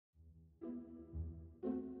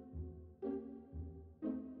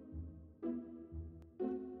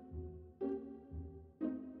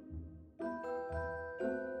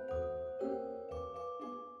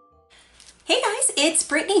Hey guys, it's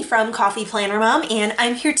Brittany from Coffee Planner Mom, and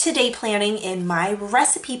I'm here today planning in my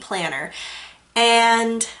recipe planner.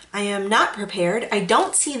 And I am not prepared. I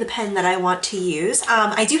don't see the pen that I want to use.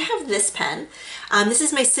 I do have this pen. This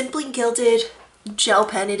is my Simply Gilded gel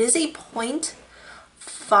pen. It is a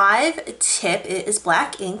 0.5 tip. It is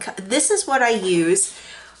black ink. This is what I use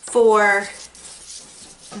for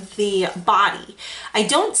the body. I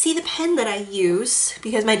don't see the pen that I use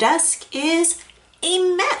because my desk is a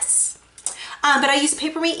mess. But I use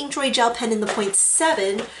Papermate Inkjoy gel pen in the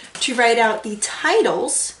 0.7 to write out the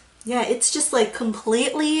titles. Yeah, it's just like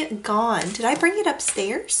completely gone. Did I bring it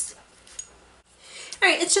upstairs? All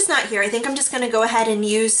right, it's just not here. I think I'm just gonna go ahead and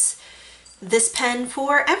use this pen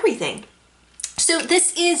for everything. So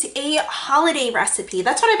this is a holiday recipe.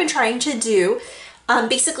 That's what I've been trying to do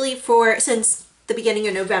basically since the beginning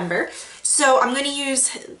of November. So I'm gonna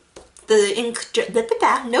use the ink,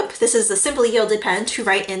 nope, this is the Simply Gilded pen to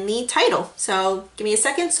write in the title. So give me a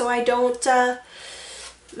second so I don't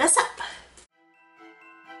mess up.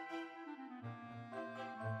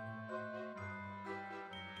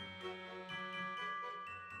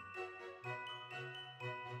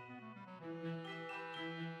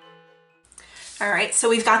 All right, so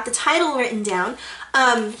we've got the title written down.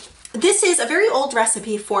 This is a very old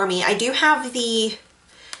recipe for me. I do have the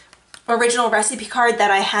original recipe card that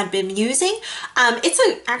I had been using. It's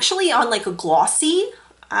actually on like a glossy.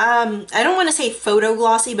 I don't want to say photo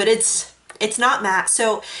glossy, but it's not matte.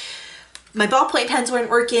 So my ballpoint pens weren't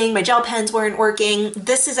working, my gel pens weren't working.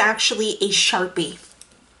 This is actually a Sharpie.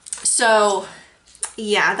 So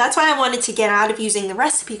yeah, that's why I wanted to get out of using the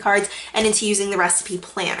recipe cards and into using the recipe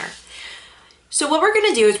planner. So what we're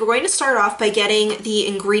going to do is we're going to start off by getting the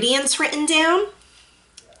ingredients written down,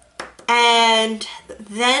 and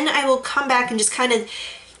then I will come back and just kind of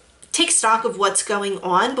take stock of what's going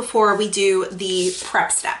on before we do the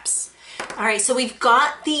prep steps. All right, so we've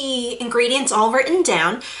got the ingredients all written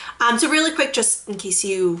down. So really quick, just in case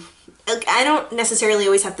I don't necessarily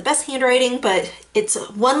always have the best handwriting, but it's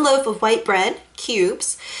 1 loaf of white bread,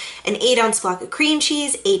 cubes, an 8-ounce block of cream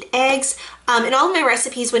cheese, 8 eggs. In all of my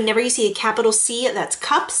recipes, whenever you see a capital C, that's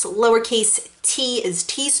cups, lowercase t is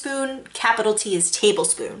teaspoon, capital T is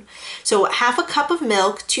tablespoon. So half a cup of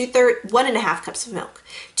milk, 1.5 cups of milk,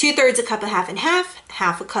 2/3 a cup of half and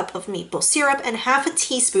half a cup of maple syrup, and half a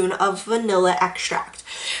teaspoon of vanilla extract.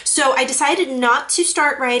 So I decided not to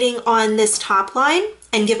start writing on this top line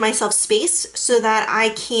and give myself space so that I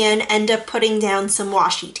can end up putting down some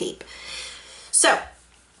washi tape. So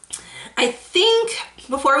I think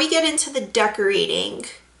before we get into the decorating,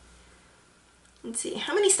 let's see,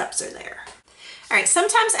 how many steps are there? All right,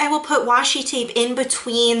 sometimes I will put washi tape in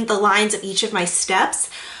between the lines of each of my steps,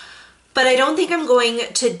 but I don't think I'm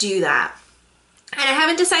going to do that. And I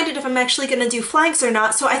haven't decided if I'm actually gonna do flags or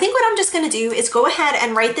not, so I think what I'm just gonna do is go ahead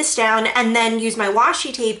and write this down and then use my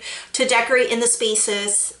washi tape to decorate in the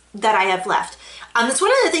spaces that I have left. That's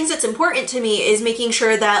one of the things that's important to me, is making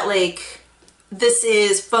sure that like this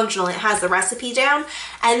is functional, it has the recipe down,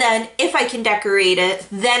 and then if I can decorate it,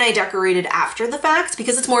 then I decorate it after the fact,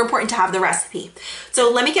 because it's more important to have the recipe. So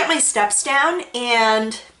let me get my steps down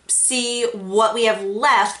and see what we have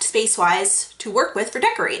left space-wise to work with for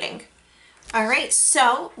decorating. All right,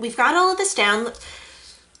 so we've got all of this down.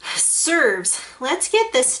 Serves, let's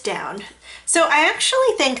get this down. So I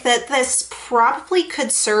actually think that this probably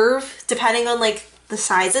could serve, depending on like the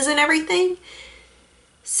sizes and everything,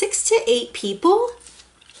 6 to 8 people,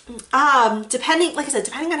 depending, like I said,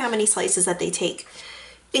 depending on how many slices that they take.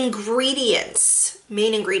 Ingredients,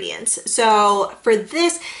 main ingredients. So for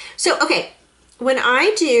this, okay, when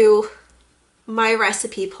I do my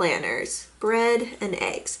recipe planners, bread and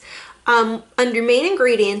eggs, under main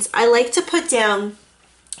ingredients, I like to put down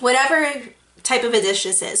whatever type of a dish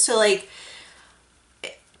this is. So like,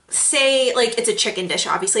 say like it's a chicken dish,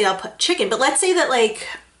 obviously I'll put chicken, but let's say that like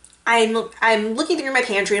I'm looking through my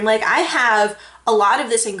pantry, I'm like, I have a lot of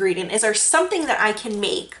this ingredient. Is there something that I can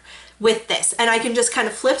make with this? And I can just kind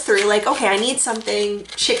of flip through like, okay, I need something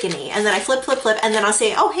chickeny. And then I flip, and then I'll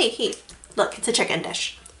say, oh, hey, look, it's a chicken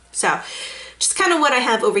dish. So just kind of what I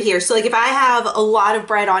have over here. So like if I have a lot of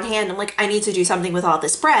bread on hand, I'm like, I need to do something with all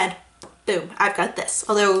this bread. Boom, I've got this.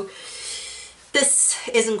 Although this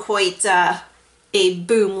isn't quite a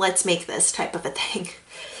boom, let's make this type of a thing.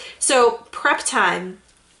 So prep time.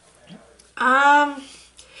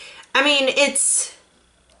 I mean, it's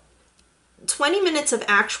 20 minutes of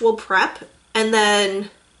actual prep and then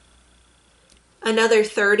another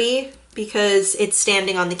 30 because it's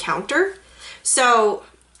standing on the counter. So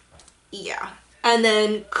yeah, and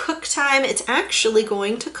then cook time, it's actually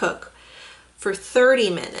going to cook for 30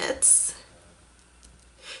 minutes.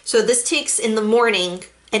 So this takes in the morning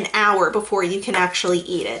an hour before you can actually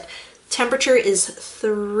eat it. Temperature is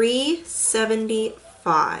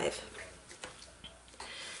 375.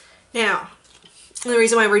 Now, the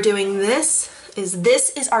reason why we're doing this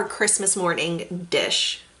is our Christmas morning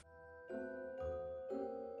dish.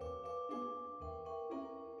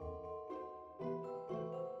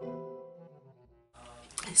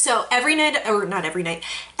 So every night, or not every night,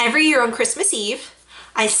 every year on Christmas Eve,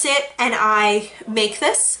 I sit and I make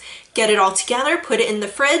this, get it all together, put it in the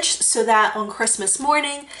fridge so that on Christmas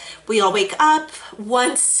morning, we all wake up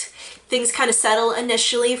once things kind of settle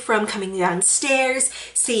initially from coming downstairs,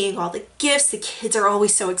 seeing all the gifts. The kids are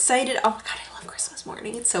always so excited. Oh my God, I love Christmas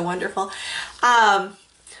morning. It's so wonderful.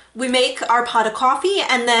 We make our pot of coffee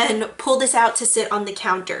and then pull this out to sit on the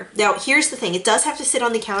counter. Now, here's the thing. It does have to sit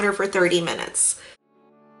on the counter for 30 minutes.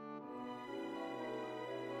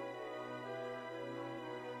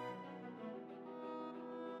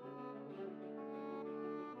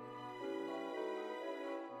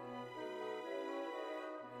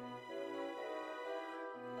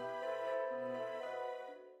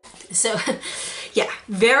 So yeah,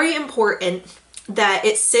 very important that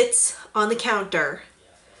it sits on the counter.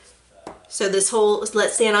 So this whole,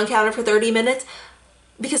 let's stand on counter for 30 minutes,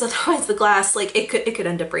 because otherwise the glass, like it could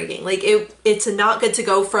end up breaking. Like it's not good to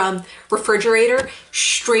go from refrigerator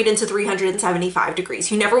straight into 375 degrees.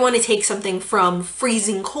 You never want to take something from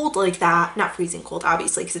freezing cold like that, not freezing cold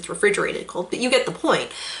obviously because it's refrigerated cold, but you get the point,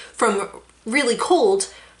 from really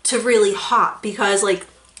cold to really hot, because like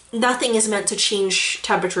nothing is meant to change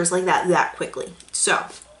temperatures like that quickly. So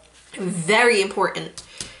very important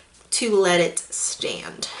to let it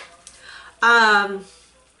stand. Oh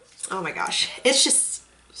my gosh, it's just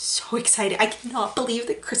so exciting. I cannot believe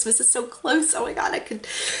that Christmas is so close. Oh my God,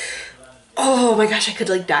 oh my gosh, I could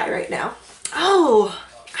like die right now. Oh,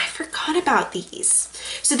 I forgot about these.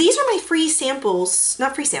 So these are my free samples,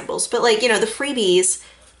 not free samples, but like, you know, the freebies.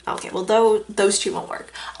 Okay, well, those two won't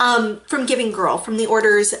work. From Giving Girl, from the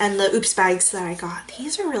orders and the Oops bags that I got.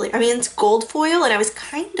 These are really, I mean, it's gold foil, and I was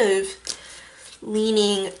kind of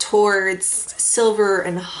leaning towards silver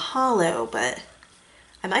and hollow, but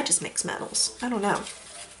I might just mix metals. I don't know.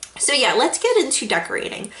 So yeah, let's get into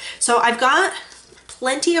decorating. So I've got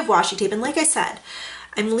plenty of washi tape, and like I said,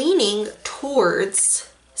 I'm leaning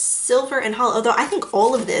towards silver and hollow, although I think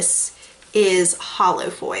all of this is hollow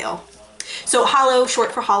foil. So hollow,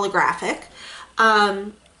 short for holographic.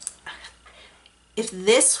 If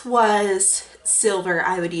this was silver,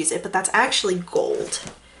 I would use it, but that's actually gold.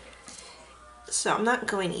 So I'm not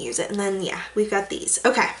going to use it. And then, yeah, we've got these.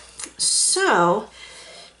 Okay, so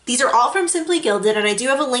these are all from Simply Gilded, and I do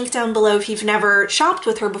have a link down below if you've never shopped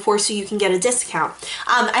with her before so you can get a discount.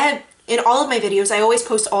 I have, in all of my videos, I always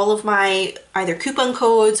post all of my either coupon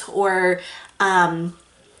codes or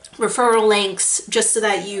referral links just so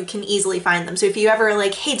that you can easily find them. So if you ever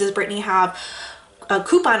like, hey, does Brittany have a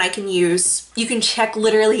coupon I can use, you can check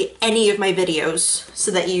literally any of my videos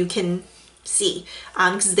so that you can see,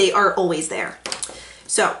 because they are always there.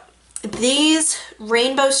 So these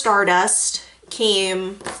Rainbow Stardust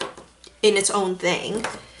came in its own thing.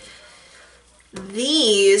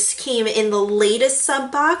 These came in the latest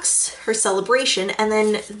sub box, her celebration, and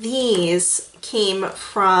then these came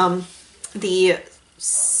from the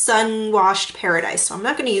Sun Washed Paradise. So I'm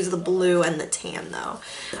not going to use the blue and the tan though.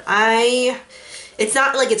 It's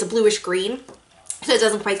not like it's a bluish green, so it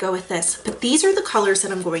doesn't quite go with this, but these are the colors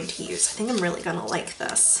that I'm going to use. I think I'm really going to like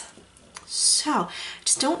this. So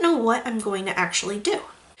just don't know what I'm going to actually do.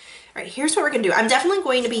 All right, here's what we're going to do. I'm definitely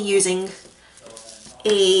going to be using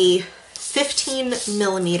a 15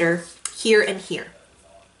 millimeter here and here.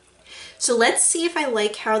 So let's see if I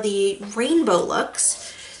like how the rainbow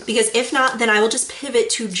looks, because if not, then I will just pivot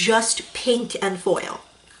to just pink and foil.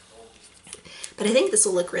 But I think this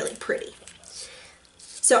will look really pretty.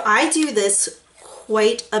 So I do this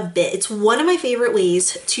quite a bit. It's one of my favorite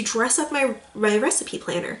ways to dress up my recipe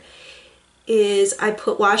planner, is I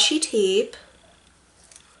put washi tape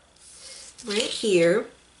right here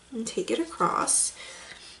and take it across.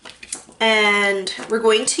 And we're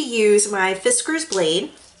going to use my Fisker's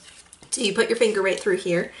blade. So you put your finger right through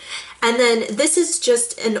here. And then this is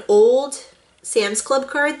just an old Sam's Club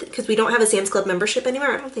card, because we don't have a Sam's Club membership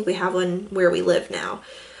anymore. I don't think we have one where we live now.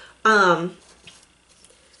 I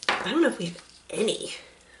don't know if we have any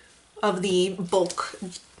of the bulk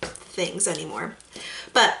things anymore.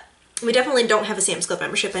 But we definitely don't have a Sam's Club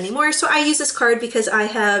membership anymore. So I use this card because I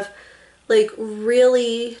have like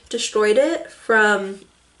really destroyed it from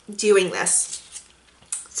doing this.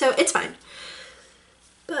 So it's fine.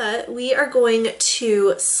 But we are going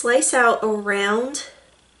to slice out around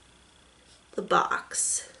the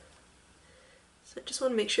box. So I just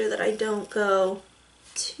want to make sure that I don't go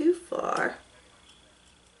too far.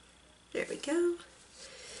 There we go.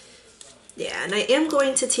 Yeah, and I am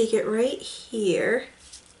going to take it right here.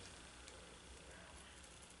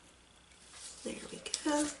 There we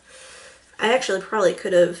go. I actually probably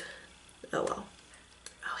could have, oh well.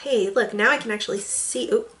 Oh hey, look, now I can actually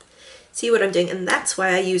see, see what I'm doing, and that's why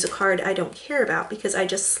I use a card I don't care about, because I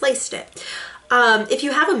just sliced it. If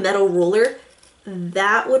you have a metal ruler,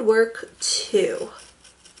 that would work too.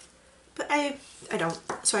 But I don't,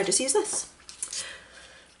 so I just use this.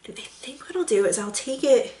 And I think what I'll do is I'll take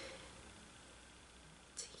it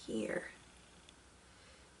to here.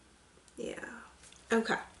 Yeah,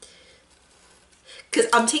 okay. Because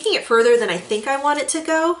I'm taking it further than I think I want it to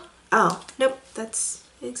go. Oh, nope, that's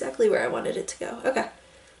exactly where I wanted it to go. Okay,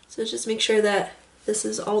 so just make sure that this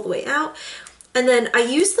is all the way out. And then I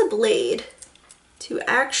use the blade to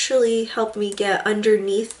actually help me get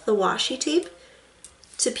underneath the washi tape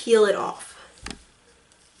to peel it off.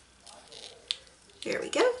 There we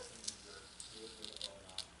go.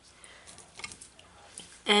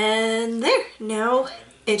 And there, now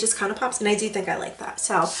it just kind of pops, and I do think I like that.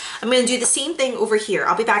 So I'm gonna do the same thing over here.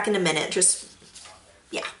 I'll be back in a minute,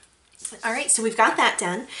 yeah. All right, so we've got that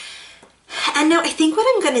done. And now I think what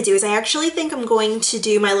I'm gonna do is I actually think I'm going to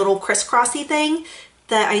do my little crisscrossy thing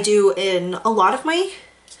that I do in a lot of my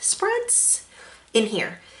spreads in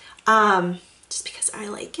here. Just because I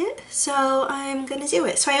like it, so I'm gonna do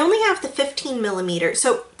it. So I only have the 15 millimeter,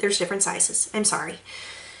 so there's different sizes, I'm sorry.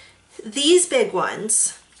 These big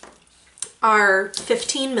ones are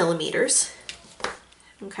 15 millimeters,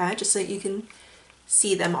 okay, just so you can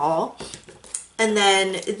see them all. And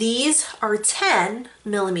then these are 10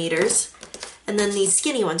 millimeters, and then these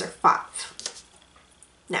skinny ones are 5.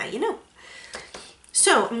 Now you know.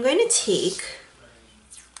 So I'm going to take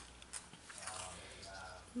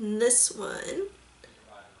this one.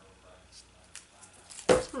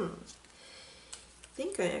 I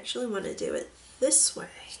think I actually want to do it this way.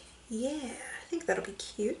 Yeah, I think that'll be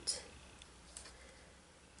cute.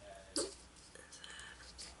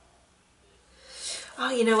 Oh,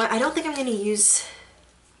 you know what? I don't think I'm going to use...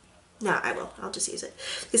 No, I will. I'll just use it.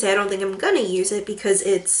 Because I don't think I'm going to use it because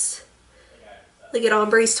it's... like it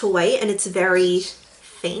ombres to white and it's very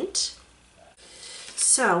faint.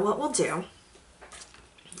 So what we'll do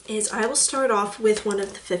is I will start off with one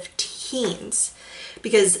of the 15s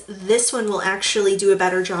because this one will actually do a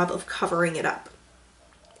better job of covering it up.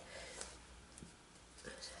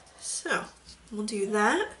 So we'll do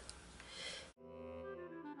that.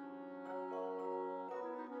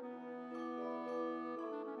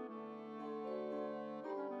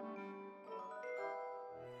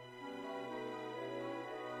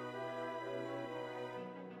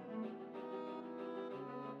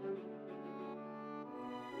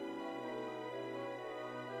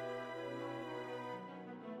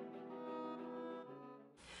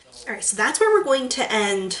 All right, so that's where we're going to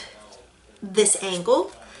end this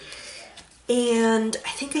angle. And I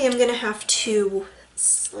think I am gonna have to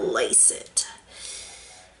slice it.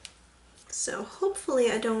 So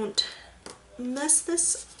hopefully I don't mess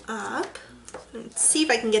this up. Let's see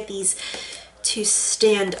if I can get these to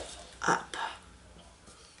stand up.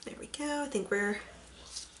 There we go. I think we're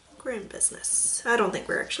in business. I don't think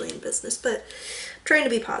we're actually in business, but I'm trying to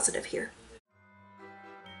be positive here.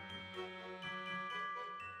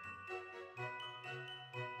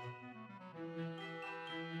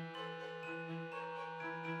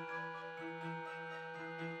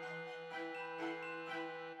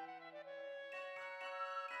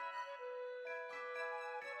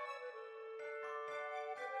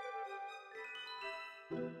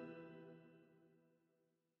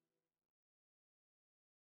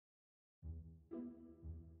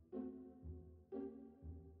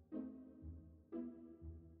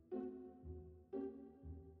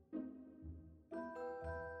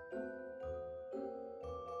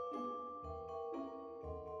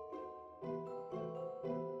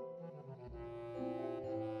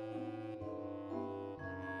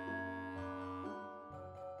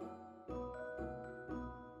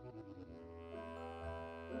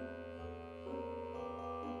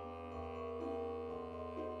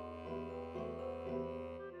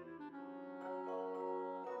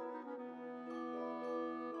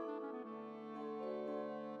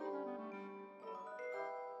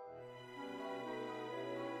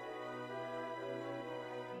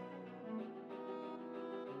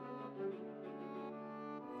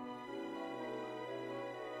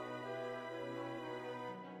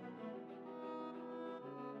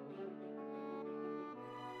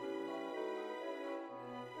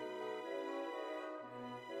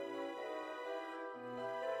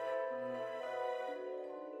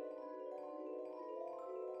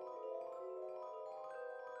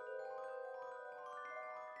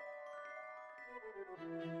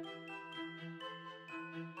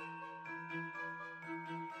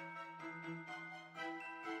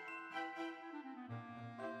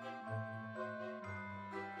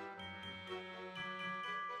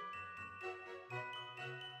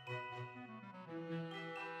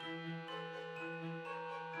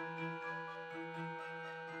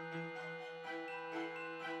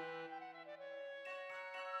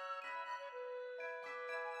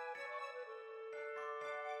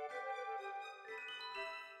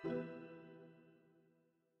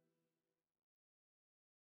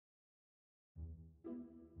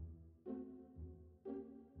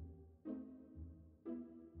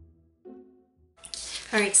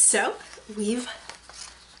 All right, so we've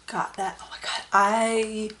got that. Oh my God,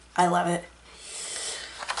 I love it.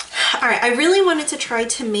 All right, I really wanted to try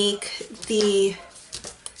to make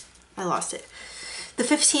I lost it, the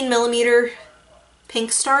 15 millimeter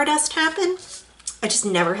pink stardust happen. I just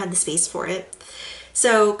never had the space for it.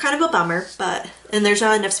 So kind of a bummer, and there's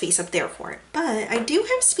not enough space up there for it. But I do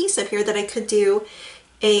have space up here that I could do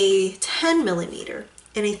a 10 millimeter.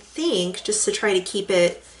 And I think just to try to keep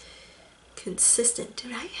it consistent,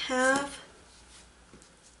 did I have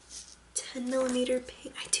 10 millimeter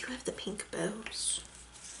pink? I do have the pink bows.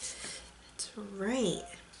 That's right.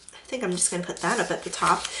 I think I'm just gonna put that up at the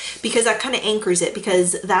top because that kind of anchors it,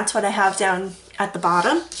 because that's what I have down at the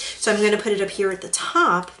bottom. So I'm gonna put it up here at the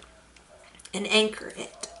top and anchor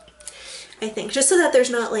it, I think, just so that there's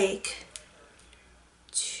not like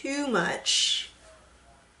too much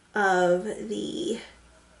of the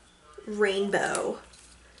rainbow.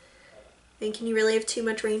 And can you really have too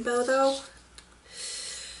much rainbow though?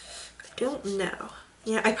 I don't know.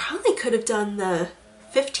 Yeah, I probably could have done the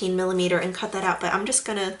 15 millimeter and cut that out, but I'm just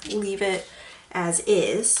gonna leave it as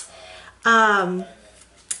is. And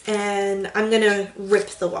I'm gonna rip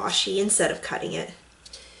the washi instead of cutting it,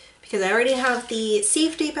 because I already have the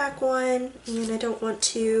safety back one and I just don't want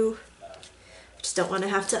to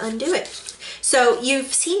have to undo it. So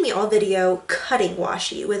you've seen me all video cutting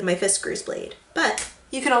washi with my fist screws blade, but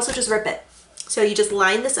you can also just rip it. So you just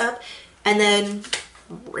line this up and then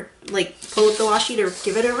rip, like pull up the washi to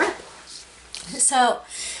give it a rip. So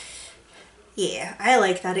yeah, I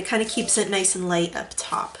like that. It kind of keeps it nice and light up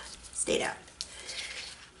top. Stay down.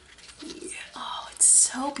 Yeah. Oh, it's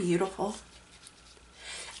so beautiful.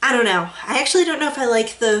 I don't know. I actually don't know if I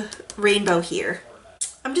like the rainbow here.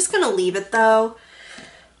 I'm just gonna leave it though,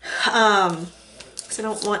 because I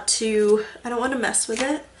don't want to mess with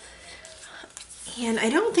it. And I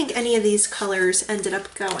don't think any of these colors ended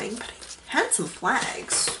up going, but I had some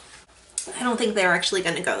flags. I don't think they're actually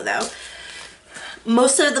gonna go though.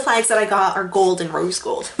 Most of the flags that I got are gold and rose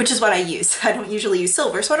gold, which is what I use. I don't usually use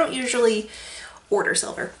silver, so I don't usually order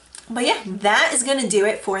silver. But yeah, that is gonna do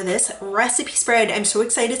it for this recipe spread. I'm so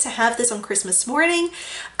excited to have this on Christmas morning.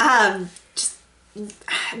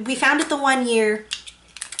 We found it the one year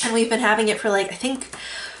and we've been having it for like, I think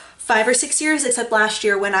 5 or 6 years, except last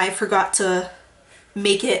year when I forgot to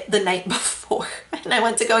make it the night before and I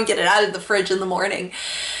went to go and get it out of the fridge in the morning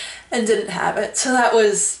and didn't have it. So that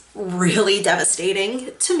was really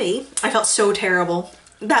devastating to me. I felt so terrible.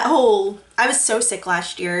 I was so sick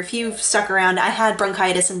last year. If you've stuck around, I had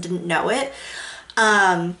bronchitis and didn't know it.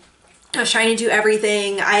 I was trying to do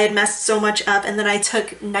everything. I had messed so much up, and then I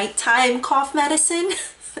took nighttime cough medicine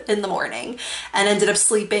in the morning and ended up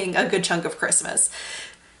sleeping a good chunk of Christmas.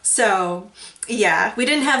 So yeah, we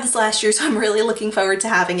didn't have this last year, so I'm really looking forward to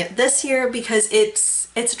having it this year because it's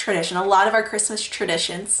a tradition. A lot of our Christmas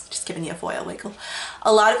traditions, just giving you a foil wiggle,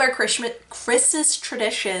 a lot of our Christmas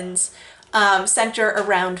traditions center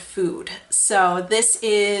around food. So this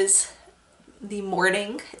is the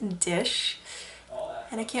morning dish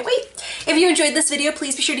and I can't wait. If you enjoyed this video,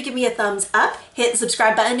 please be sure to give me a thumbs up. Hit the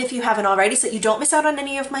subscribe button if you haven't already so that you don't miss out on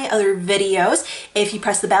any of my other videos. If you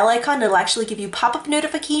press the bell icon, it'll actually give you pop-up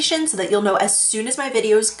notifications so that you'll know as soon as my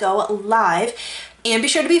videos go live. And be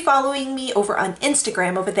sure to be following me over on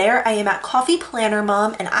Instagram. Over there, I am at Coffee Planner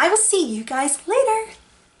Mom, and I will see you guys later.